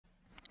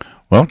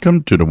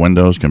Welcome to the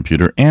Windows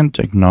Computer and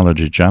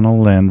Technology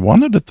channel. And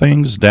one of the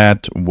things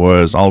that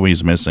was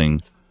always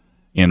missing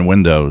in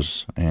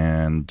Windows,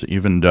 and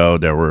even though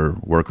there were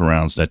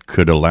workarounds that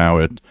could allow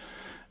it,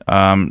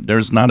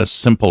 there's not a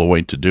simple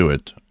way to do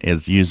it,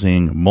 is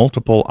using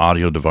multiple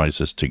audio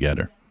devices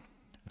together.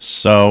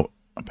 So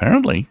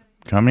apparently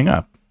coming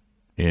up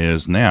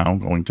is now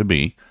going to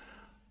be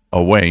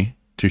a way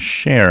to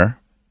share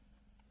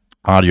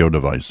audio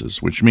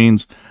devices, which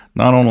means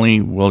not only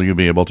will you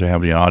be able to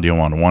have the audio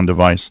on one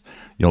device,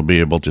 you'll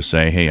be able to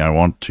say, hey, I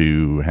want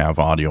to have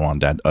audio on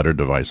that other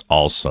device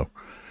also.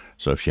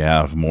 So if you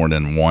have more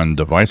than one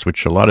device,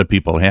 which a lot of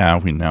people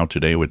have, we now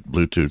today with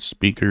Bluetooth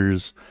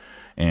speakers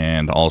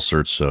and all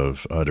sorts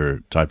of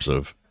other types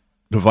of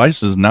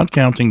devices, not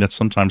counting that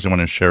sometimes you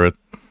want to share it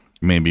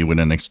maybe with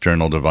an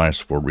external device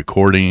for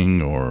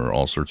recording or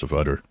all sorts of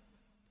other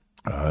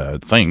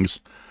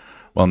things.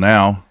 Well,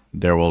 now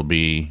there will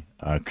be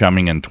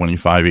coming in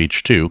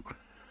 25H2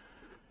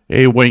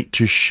 a way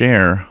to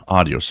share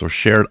audio. So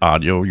shared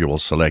audio, you will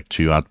select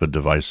two output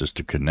devices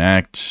to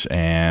connect,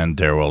 and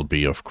there will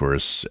be, of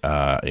course,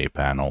 a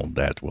panel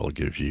that will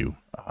give you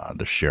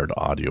the shared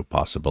audio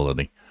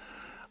possibility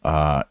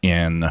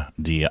in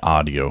the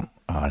audio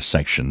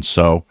section.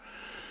 So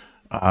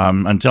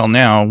until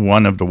now,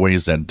 one of the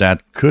ways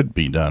that could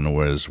be done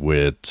was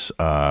with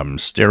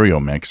stereo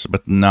mix,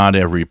 but not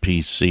every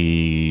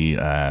PC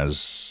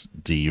has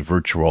the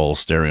virtual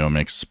stereo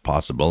mix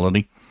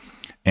possibility.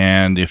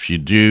 And if you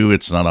do,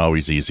 it's not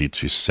always easy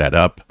to set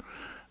up.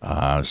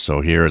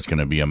 So here it's going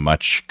to be a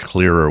much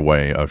clearer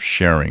way of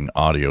sharing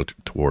audio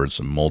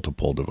towards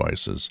multiple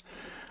devices.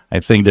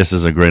 I think this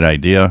is a great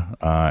idea.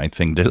 I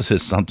think this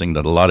is something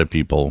that a lot of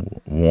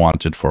people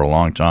wanted for a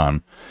long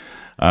time.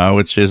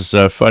 Which is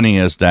funny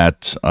is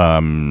that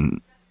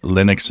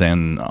Linux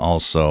and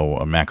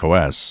also Mac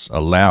OS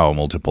allow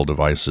multiple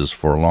devices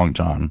for a long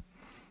time.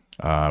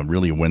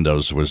 Really,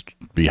 Windows was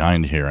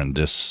behind here in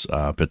this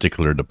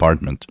particular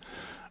department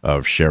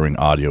of sharing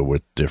audio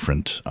with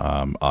different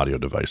audio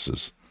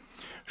devices.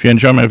 If you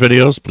enjoy my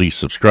videos, please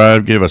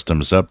subscribe, give us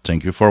thumbs up.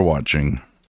 Thank you for watching.